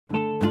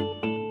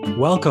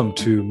Welcome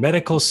to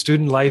Medical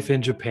Student Life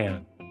in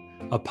Japan,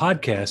 a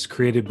podcast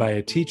created by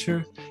a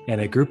teacher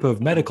and a group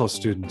of medical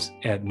students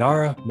at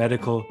Nara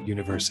Medical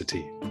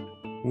University.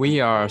 We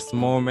are a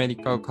small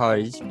medical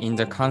college in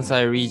the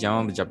Kansai region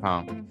of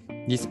Japan.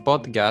 This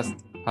podcast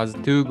has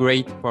two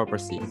great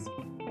purposes.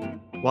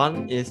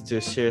 One is to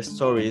share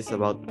stories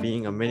about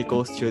being a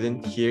medical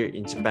student here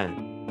in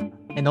Japan.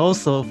 And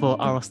also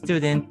for our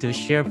students to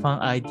share fun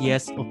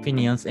ideas,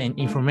 opinions, and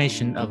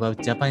information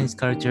about Japanese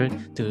culture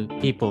to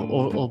people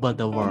all over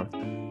the world.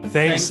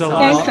 Thanks a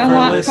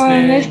lot for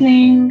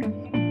listening.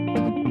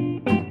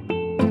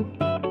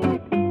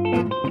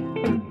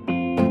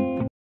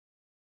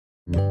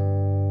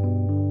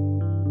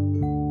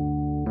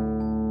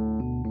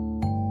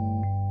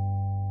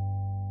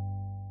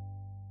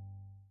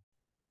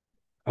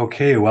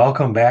 Okay,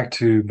 welcome back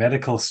to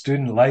Medical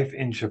Student Life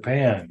in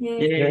Japan.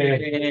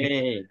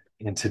 Yay!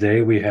 And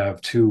today we have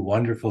two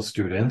wonderful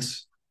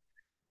students.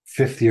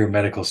 Fifth-year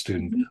medical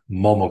student,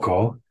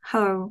 Momoko.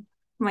 Hello,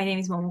 my name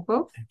is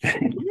Momoko.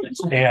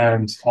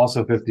 And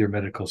also fifth-year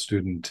medical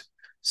student,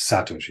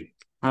 Satoshi.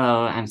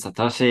 Hello, I'm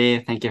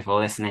Satoshi. Thank you for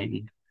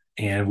listening.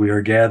 And we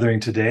are gathering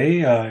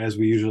today, as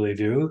we usually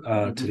do.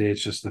 Today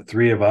it's just the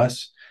three of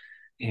us.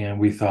 And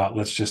we thought,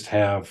 let's just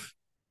have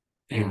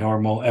a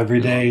normal,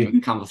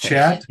 everyday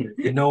chat.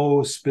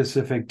 No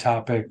specific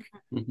topic,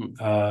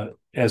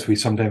 as we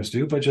sometimes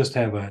do, but just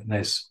have a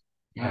nice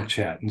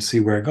chat and see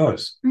where it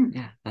goes.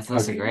 Yeah, that's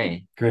also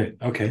great. Great.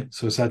 Okay.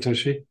 So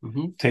Satoshi,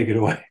 take it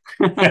away.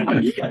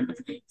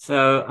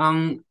 So,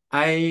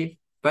 by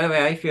the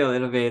way, I feel a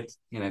little bit,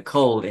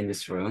 cold in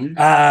this room.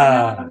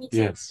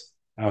 Yes.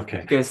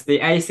 Okay. Because the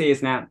AC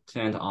is not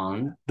turned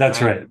on.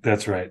 That's right.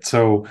 That's right.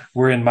 So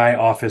we're in my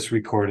office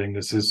recording.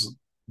 This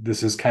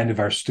is kind of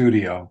our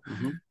studio.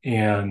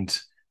 And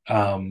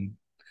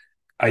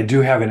I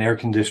do have an air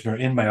conditioner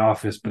in my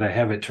office, but I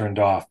have it turned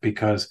off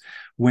because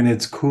when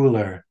it's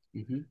cooler,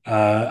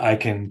 I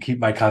can keep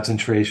my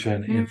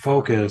concentration and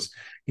focus.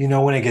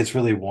 When it gets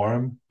really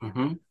warm,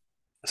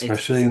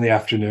 especially in the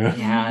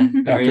afternoon,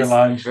 after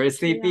lunch, very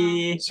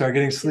sleepy. Start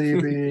getting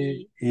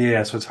sleepy.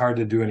 So it's hard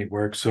to do any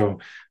work. So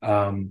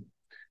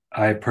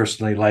I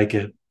personally like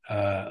it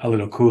a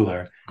little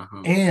cooler.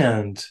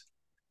 And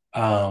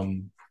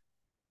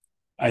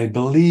I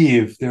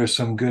believe there are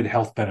some good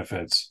health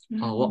benefits.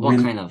 Oh, what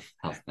kind of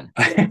health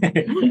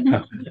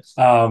benefits?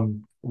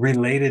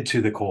 Related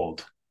to the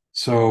cold.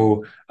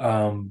 So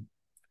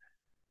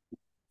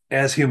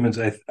as humans,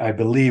 I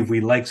believe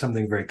we like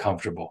something very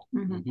comfortable,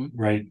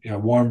 right? A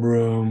warm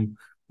room,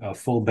 a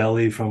full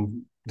belly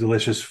from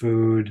delicious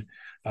food,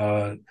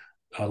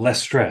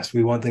 less stress.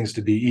 We want things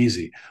to be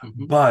easy.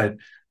 But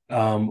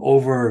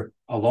over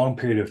a long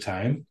period of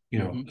time,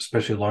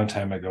 especially a long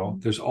time ago,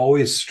 there's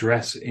always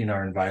stress in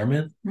our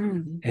environment,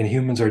 and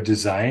humans are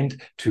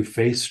designed to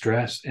face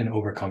stress and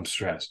overcome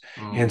stress.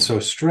 And so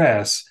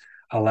stress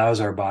allows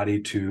our body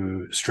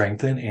to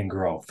strengthen and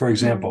grow. For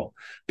example,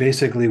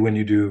 basically when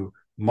you do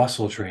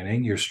muscle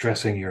training, you're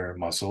stressing your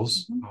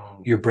muscles,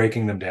 you're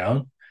breaking them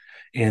down,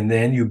 and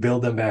then you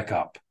build them back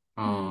up,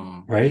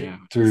 right? Yeah,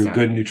 through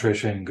good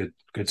nutrition,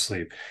 good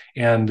sleep.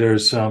 And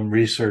there's some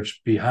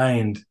research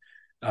behind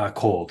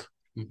cold.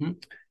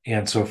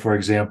 And so, for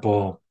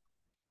example,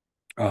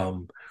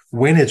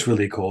 when it's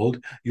really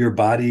cold, your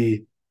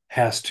body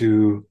has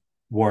to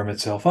warm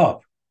itself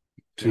up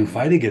to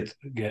fight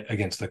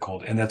against the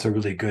cold. And that's a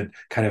really good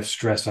kind of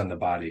stress on the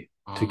body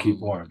to keep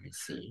warm.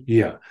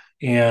 Yeah.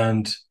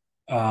 And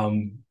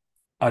on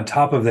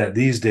top of that,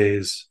 these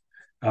days,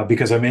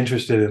 because I'm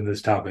interested in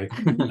this topic,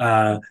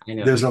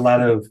 there's a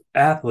lot of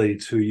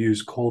athletes who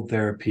use cold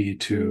therapy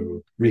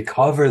to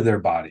recover their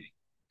body.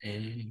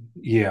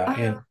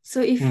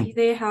 So if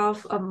they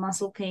have a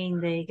muscle pain,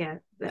 they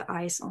get the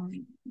ice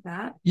on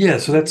that.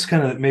 So that's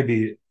kind of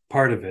maybe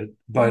part of it.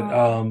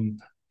 But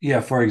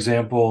for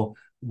example,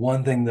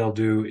 one thing they'll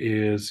do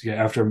is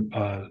after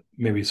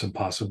maybe some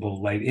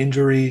possible light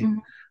injury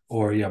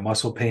or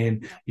muscle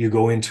pain, you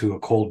go into a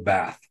cold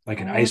bath, like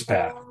an ice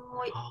bath.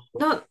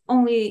 Not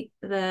only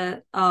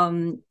the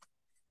not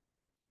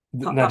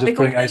just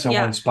putting ice on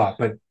one spot,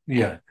 but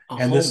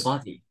and this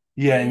body.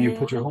 And you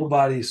put your whole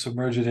body,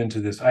 submerge it into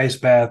this ice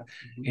bath,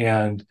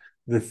 and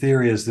the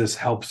theory is this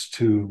helps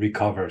to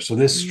recover. So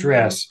this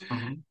stress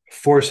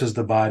forces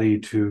the body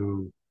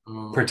to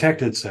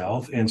protect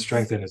itself and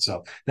strengthen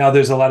itself. Now,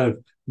 there's a lot of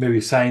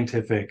maybe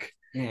scientific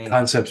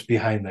concepts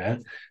behind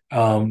that.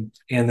 And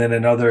then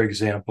another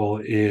example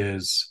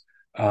is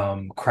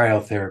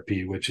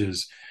cryotherapy, which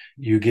is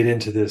you get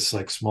into this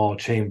like small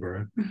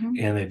chamber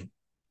and it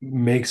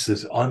makes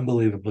this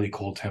unbelievably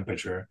cold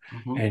temperature,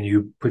 and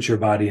you put your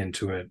body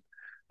into it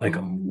like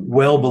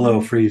well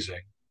below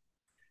freezing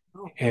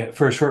and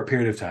for a short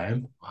period of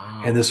time.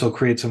 And this will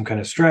create some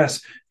kind of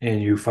stress,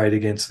 and you fight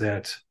against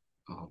that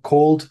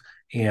cold,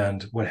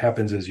 and what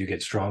happens is you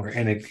get stronger,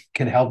 and it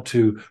can help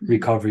to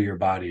recover your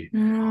body.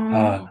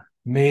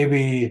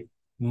 Maybe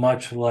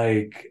much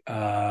like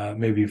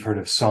maybe you've heard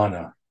of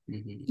sauna.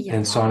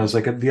 And sauna is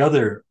like the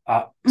other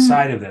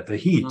side of that, the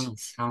heat.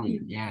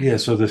 Sound,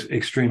 So the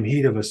extreme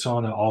heat of a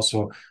sauna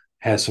also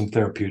has some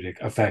therapeutic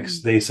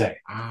effects, they say.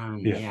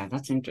 Yeah,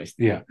 that's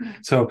interesting. Yeah.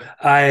 So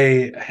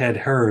I had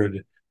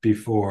heard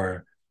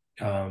before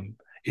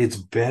it's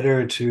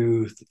better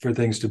for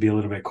things to be a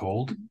little bit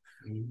cold.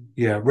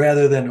 Yeah,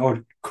 rather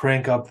than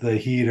crank up the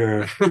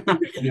heater,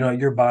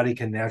 your body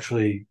can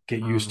naturally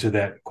get used to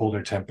that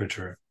colder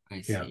temperature.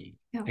 I see.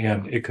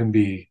 And it can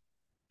be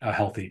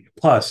healthy.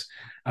 Plus,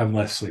 I'm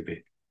less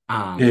sleepy.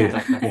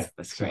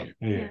 That's great.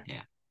 Yeah.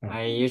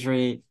 I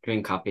usually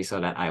drink coffee so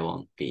that I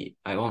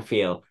won't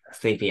feel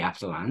sleepy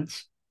after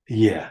lunch.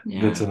 Yeah,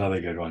 that's another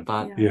good one.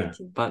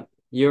 But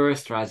your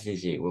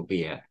strategy will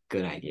be a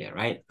good idea,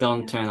 right?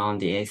 Don't turn on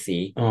the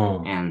AC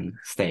and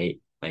stay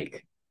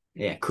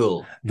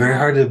cool. Very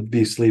hard to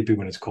be sleepy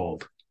when it's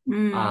cold.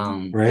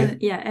 Right?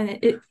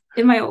 And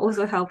it might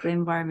also help the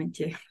environment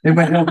too. It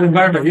might help the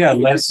environment. Yeah,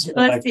 less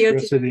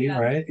electricity, CO2,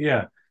 right?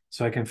 Yeah.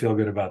 So I can feel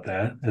good about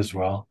that as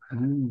well.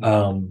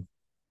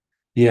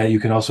 Yeah, you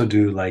can also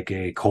do like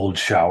a cold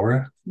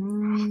shower.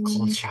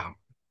 Cold shower.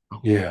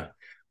 Yeah.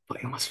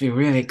 But it must be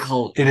really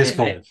cold. It is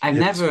cold. I've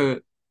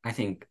never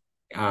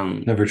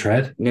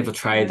tried? Never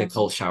tried the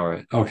cold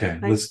shower. Okay.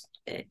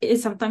 It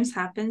sometimes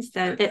happens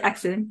that it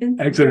accidentally.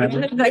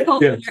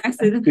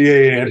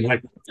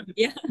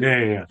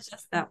 Yeah.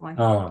 Just that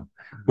one.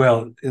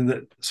 Well,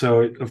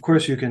 so of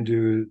course you can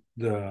do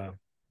the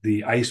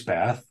ice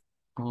bath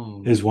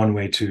is one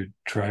way to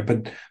try,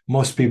 but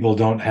most people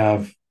don't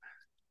have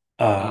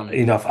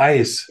enough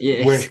ice.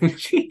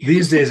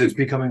 These days it's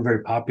becoming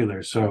very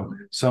popular. So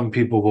some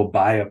people will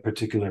buy a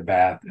particular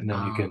bath and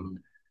then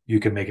you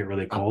can make it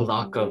really cold.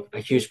 A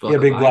huge block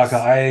of big ice. Block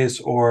of ice,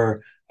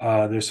 or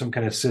there's some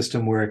kind of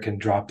system where it can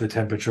drop the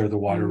temperature of the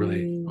water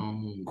really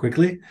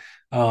quickly.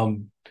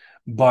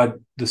 But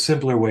the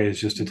simpler way is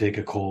just to take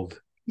a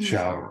cold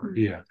shower.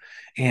 Yeah.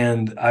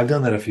 And I've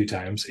done that a few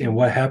times. And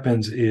what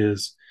happens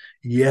is,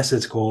 yes,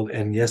 it's cold,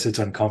 and yes, it's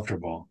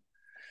uncomfortable.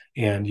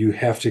 And you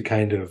have to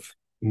kind of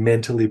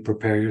mentally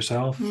prepare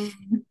yourself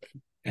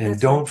and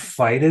don't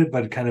fight it,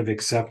 but kind of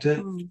accept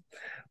it.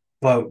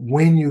 But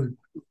when you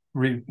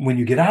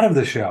get out of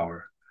the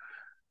shower,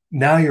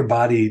 now your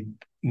body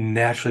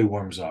naturally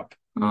warms up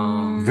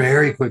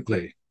very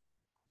quickly.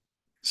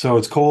 So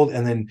it's cold,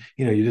 and then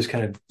you just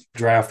kind of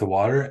dry off the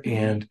water,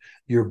 and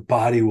your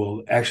body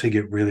will actually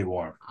get really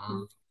warm.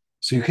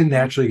 So you can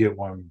naturally get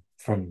warm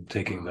from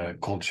taking the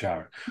cold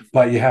shower,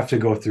 but you have to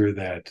go through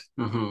that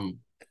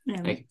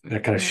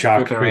that kind of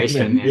shock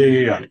preparation.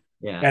 Yeah.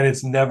 And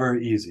it's never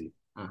easy.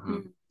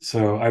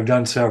 So I've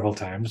done several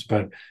times,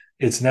 but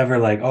it's never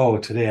like, oh,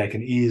 today I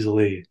can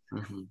easily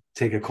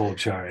take a cold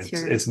shower.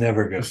 It's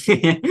never good.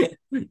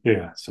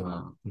 Yeah.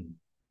 So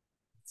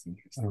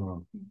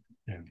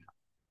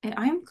And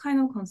I'm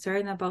kind of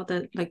concerned about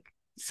the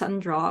sudden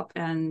drop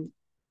and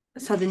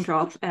the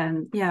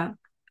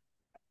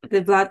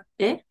blood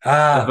the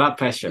blood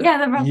pressure. Yeah,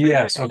 the blood pressure.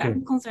 Yes, okay.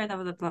 I'm concerned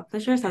about the blood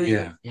pressure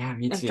suddenly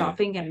me too.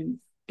 dropping and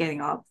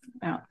getting up.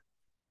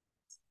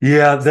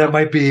 Yeah, there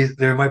might be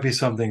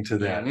something to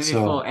that. Maybe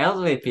for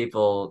elderly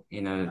people,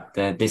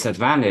 the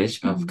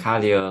disadvantage of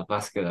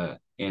cardiovascular,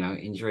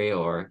 injury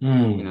or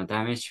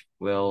damage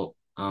will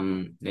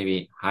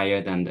maybe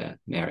higher than the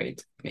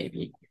merit,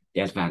 maybe the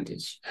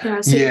advantage.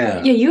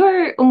 You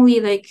are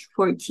only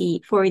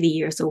 40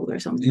 years old or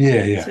something.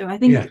 Yeah. So I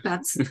think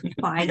that's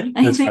fine.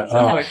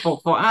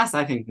 For us,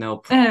 I think no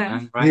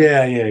problem, right?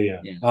 Yeah.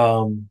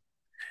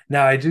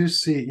 Now I do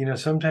see,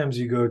 sometimes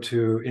you go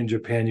in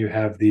Japan, you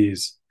have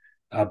these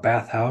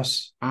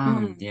bathhouse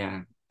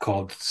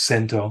called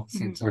Sento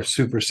or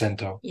Super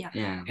Sento.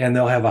 And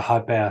they'll have a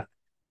hot bath,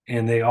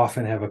 and they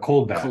often have a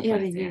cold bath.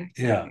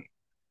 Yeah.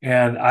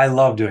 And I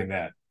love doing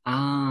that.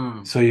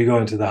 So you go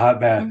into the hot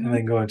bath and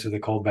then go into the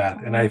cold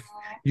bath, and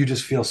you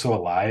just feel so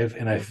alive,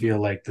 and I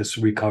feel like this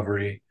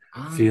recovery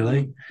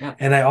feeling.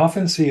 And I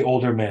often see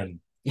older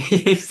men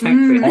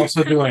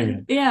also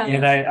doing it.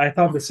 And I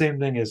thought the same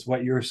thing as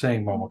what you were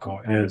saying,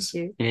 Momoko, is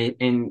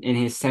in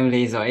his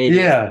 70s or 80s.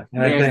 Yeah,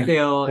 and I think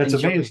that's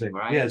enjoying, amazing.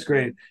 Right? Yeah, it's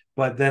great.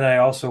 But then I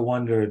also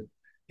wondered,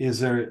 is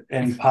there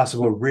any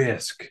possible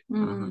risk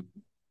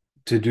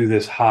to do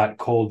this hot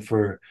cold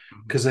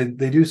because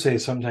they do say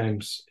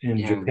sometimes in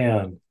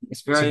Japan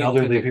some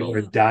elderly people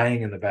are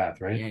dying in the bath,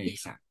 right? Yeah,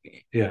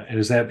 exactly. Yeah, and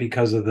is that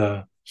because of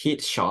the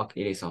heat shock?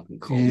 It is often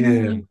cold.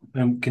 Yeah.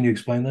 Can you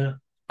explain that?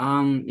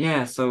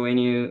 So when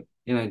you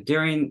when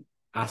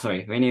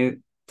you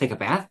take a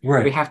bath,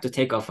 we have to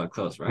take off our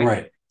clothes, right?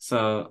 Right.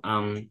 So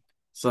when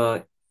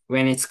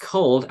it's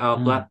cold, our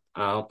blood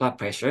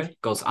pressure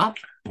goes up.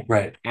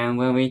 Right. And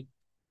when we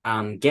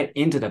get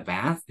into the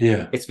bath,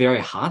 it's very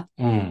hot.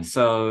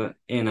 So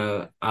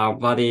our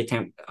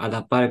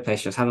the body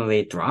pressure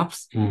suddenly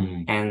drops,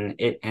 and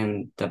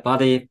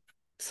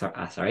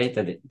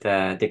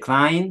the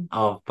decline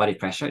of body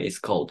pressure is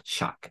called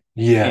shock.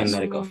 In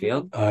medical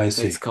field. I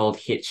see. It's called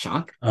heat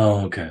shock.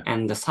 Oh, okay.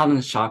 And the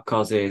sudden shock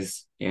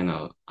causes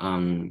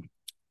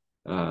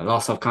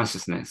loss of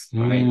consciousness,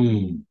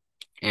 right?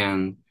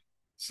 And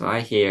so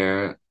I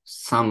hear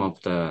some of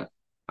the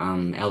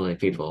elderly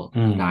people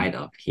died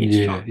of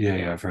heat shock.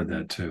 Yeah, I've heard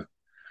that too.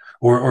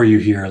 or you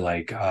hear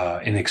like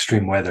in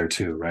extreme weather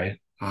too, right?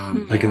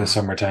 Like in the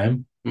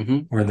summertime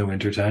or in the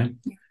wintertime.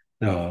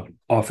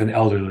 Often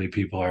elderly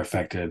people are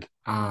affected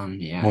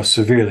most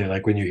severely.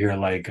 Like when you hear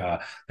like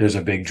there's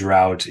a big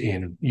drought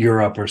in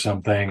Europe or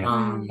something,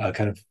 a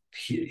kind of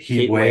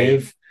heat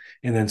wave,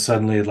 and then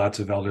suddenly lots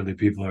of elderly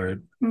people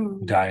are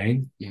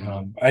dying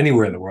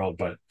anywhere in the world.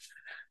 But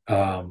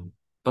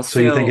so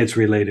still, you think it's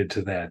related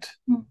to that?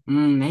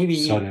 Maybe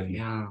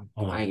sudden,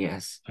 I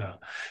guess.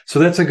 So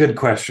that's a good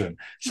question.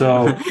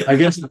 So I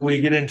guess we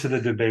get into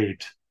the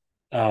debate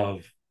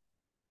of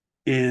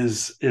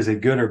is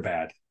it good or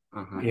bad?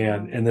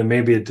 And then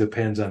maybe it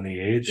depends on the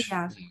age.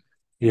 I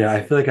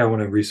feel like I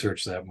want to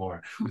research that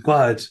more.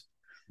 But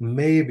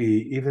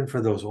maybe even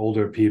for those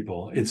older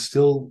people, it's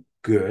still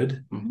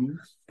good,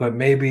 but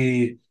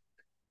maybe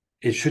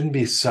it shouldn't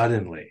be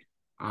suddenly.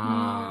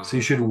 So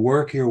you should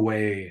work your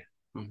way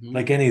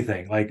like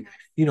anything. Like,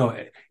 you know,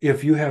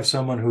 if you have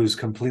someone who's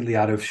completely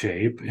out of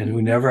shape and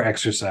who never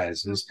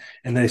exercises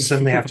and they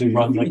suddenly have to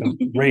run like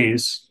a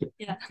race,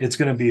 it's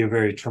going to be a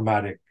very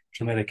traumatic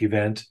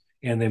event,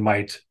 and they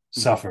might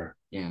suffer,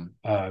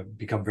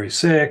 become very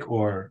sick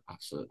or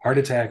heart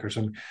attack or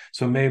something.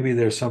 So maybe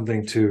there's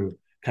something to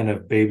kind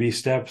of baby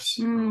steps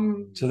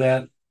to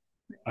that.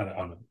 I don't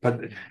know, but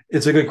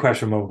it's a good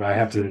question, Momoko. I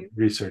have to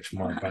research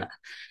more, but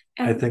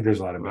I think there's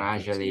a lot of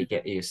gradually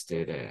get used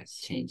to the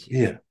changes.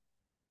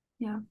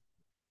 Yeah.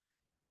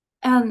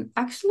 And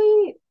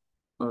actually,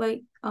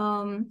 like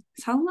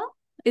sauna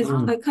is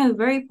like kind of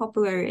very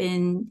popular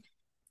in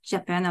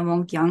Japan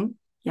among young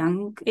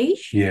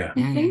age. Yeah.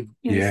 I think.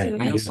 So,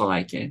 I also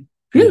like it.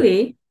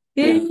 Really?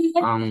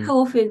 How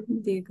often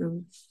do you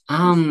go?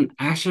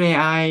 Actually,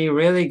 I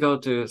really go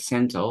to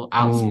Sento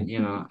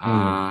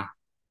out,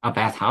 a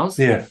bathhouse.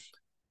 Yeah.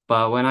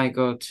 But when I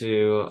go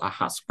to a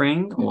hot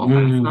spring or a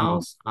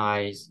bathhouse,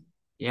 I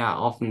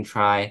often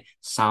try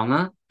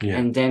sauna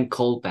and then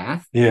cold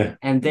bath.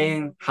 And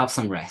then have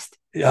some rest.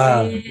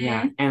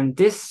 And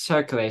this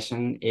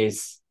circulation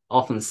is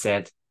often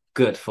said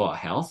good for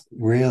health.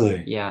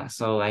 Really? Yeah.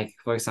 So like,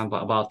 for example,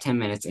 about 10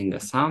 minutes in the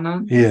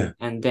sauna.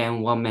 And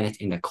then 1 minute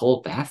in the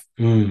cold bath.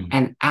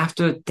 And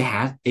after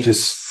that, it's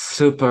just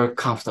super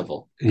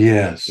comfortable.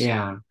 Yes.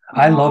 Yeah.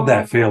 I love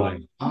that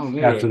feeling. Oh,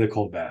 really? After the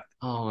cold bath.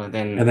 And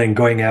then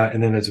going out,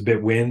 and then there's a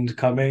bit wind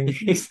coming,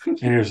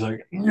 and you're just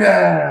like,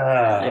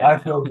 I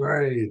feel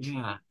great.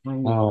 Yeah.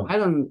 I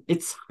don't.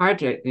 It's hard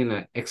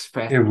to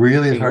express. It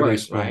really is hard to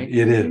words, explain. right?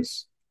 It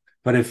is,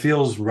 but it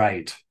feels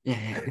right.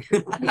 Yeah.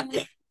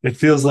 It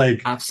feels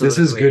like this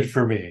is good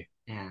for me.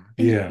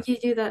 Yeah. You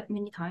do that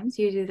many times?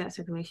 You do that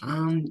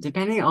circulation?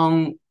 Depending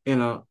on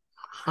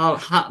how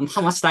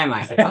much time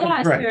I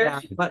have. Right. Yeah,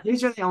 but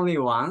usually only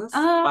once.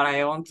 But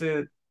I want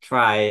to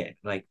try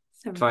like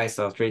twice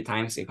or 3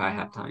 times if I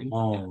have time.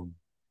 How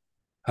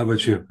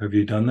about you? Have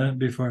you done that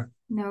before?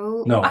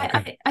 No.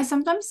 Okay. I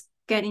sometimes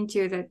get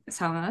into the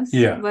saunas.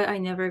 But I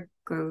never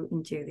go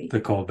into the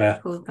cold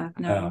bath.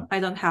 No, I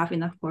don't have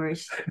enough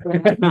force.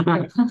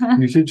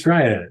 You should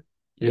try it.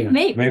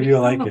 Maybe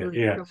you'll like it.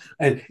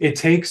 Probably. It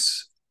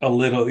takes a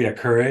little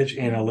courage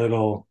and a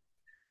little,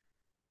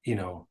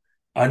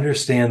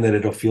 understand that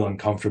it'll feel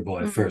uncomfortable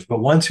at first. But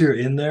once you're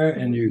in there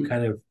and you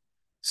kind of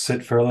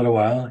sit for a little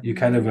while, you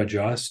kind of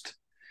adjust.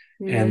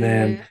 And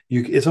then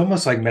it's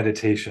almost like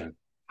meditation.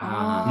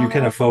 You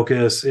kind of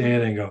focus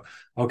in and go,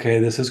 okay,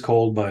 this is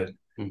cold, but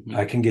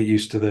I can get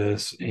used to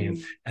this.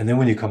 And then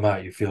when you come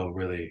out, you feel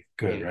really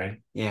good,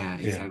 right? Yeah,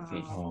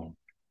 exactly.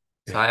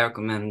 So I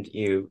recommend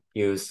you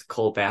use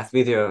cold bath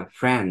with your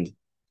friend.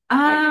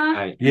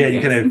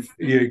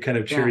 You kind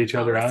of cheer each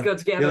other on. Let's go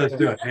together. Let's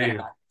do it. Hey.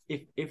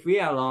 If we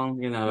are alone,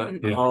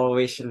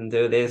 we shouldn't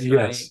do this,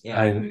 yes,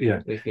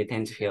 right? We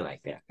tend to feel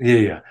like that.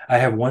 I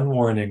have one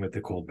warning with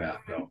the cold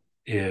bath though,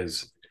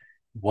 is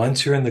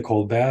once you're in the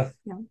cold bath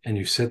and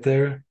you sit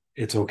there,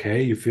 it's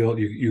okay. You feel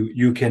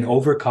you can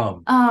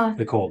overcome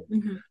the cold.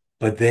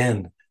 But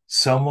then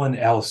someone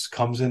else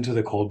comes into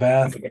the cold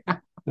bath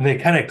and they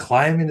kind of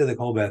climb into the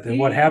cold bath. And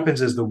what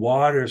happens is the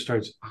water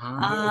starts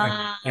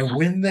moving. And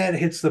when that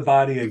hits the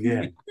body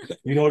again,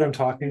 you know what I'm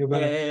talking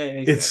about?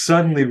 It's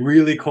suddenly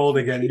really cold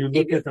again. You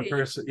look at the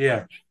person.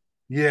 Yeah.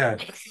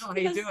 What are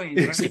you doing?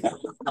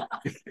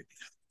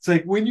 It's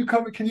like,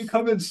 can you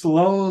come in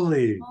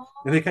slowly?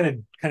 And they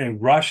kind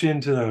of rush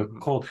into the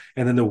cold,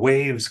 and then the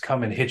waves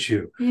come and hit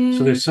you.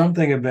 So there's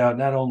something about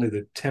not only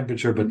the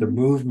temperature, but the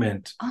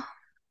movement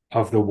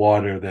of the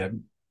water that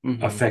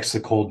affects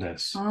the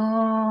coldness.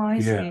 I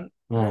see.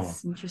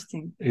 That's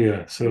interesting.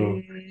 Yeah.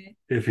 So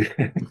if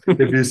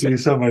you see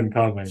someone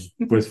coming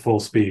with full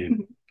speed,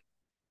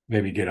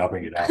 maybe get up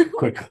and get out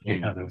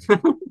quickly.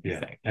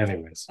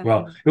 Anyways,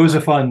 well, it was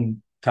a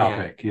fun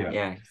topic.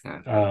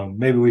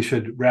 Maybe we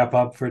should wrap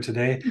up for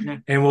today,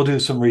 and we'll do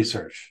some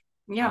research.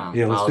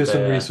 Let's do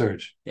some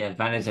research. The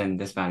advantage and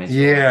disadvantage.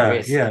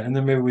 And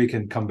then maybe we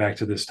can come back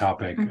to this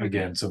topic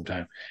again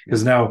sometime,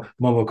 because now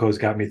Momoko's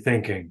got me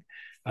thinking.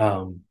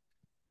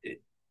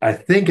 I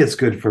think it's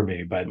good for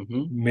me, but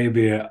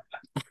maybe I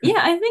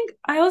think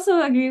I also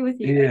agree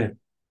with you.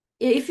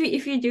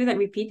 if you do that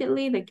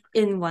repeatedly, like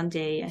in one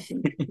day, I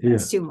think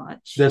that's too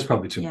much. That's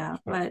probably too much. Yeah,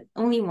 but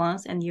only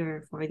once, and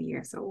you're 40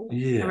 years old.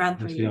 Yeah, around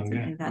that's 40 young,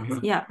 years.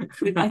 yeah. And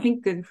that's I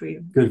think good for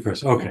you. Good for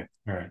us. Okay.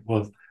 All right.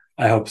 Well,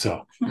 I hope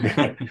so.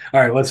 All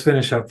right, let's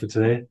finish up for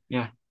today.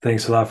 Yeah.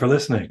 Thanks a lot for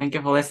listening. Thank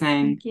you for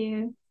listening. Thank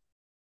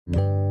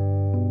you.